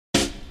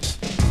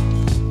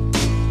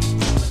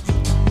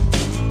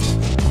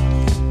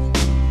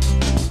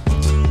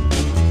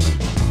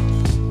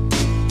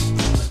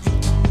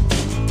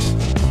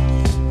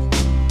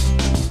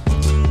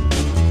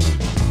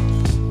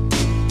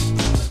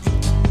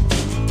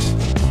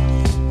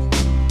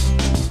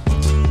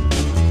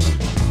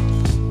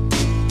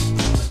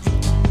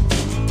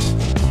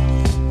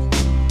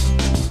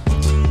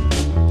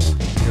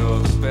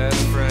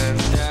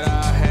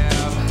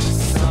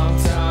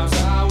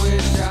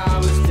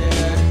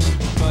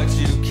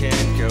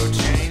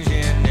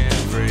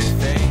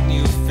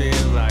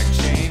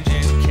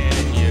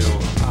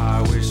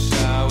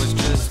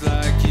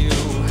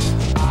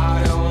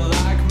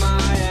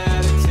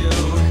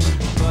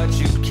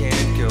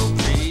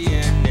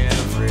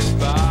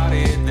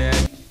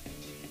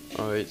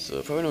So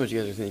probably know what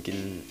you guys are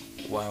thinking,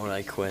 why would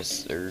I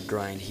quest or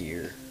grind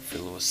here for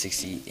level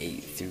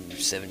 68 through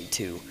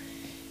 72?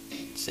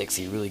 It's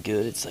actually really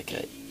good. It's like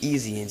a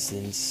easy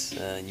instance,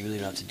 and you really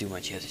don't have to do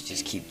much. You have to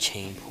just keep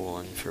chain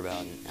pulling for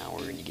about an hour,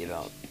 and you get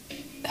about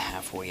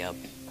halfway up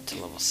to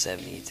level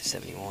 70 to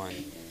 71.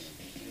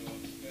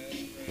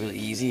 Really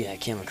easy. I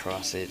came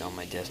across it on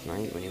my death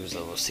knight when he was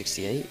level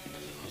 68.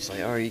 I was like,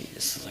 alright,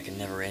 this is like a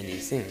never-ending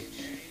thing.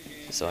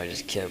 So I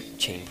just kept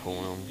chain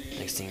pulling him.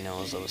 Next thing you know,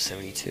 I was level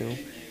 72.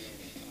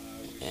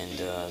 And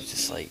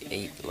just like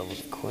 8 levels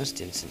of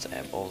quest in. Since I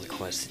have all the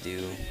quests to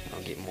do,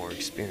 I'll get more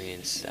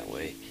experience that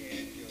way.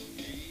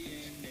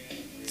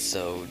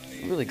 So,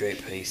 really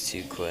great place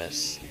to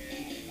quest.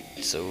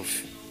 So,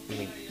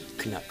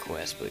 could not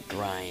quest, but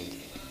grind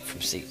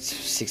from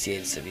 68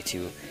 to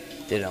 72.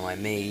 Did it on my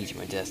mage,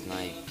 my death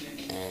knight,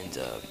 and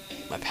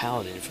my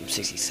paladin from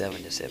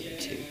 67 to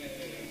 72.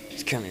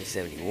 It's currently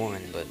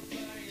 71, but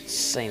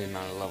same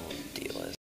amount of level deal.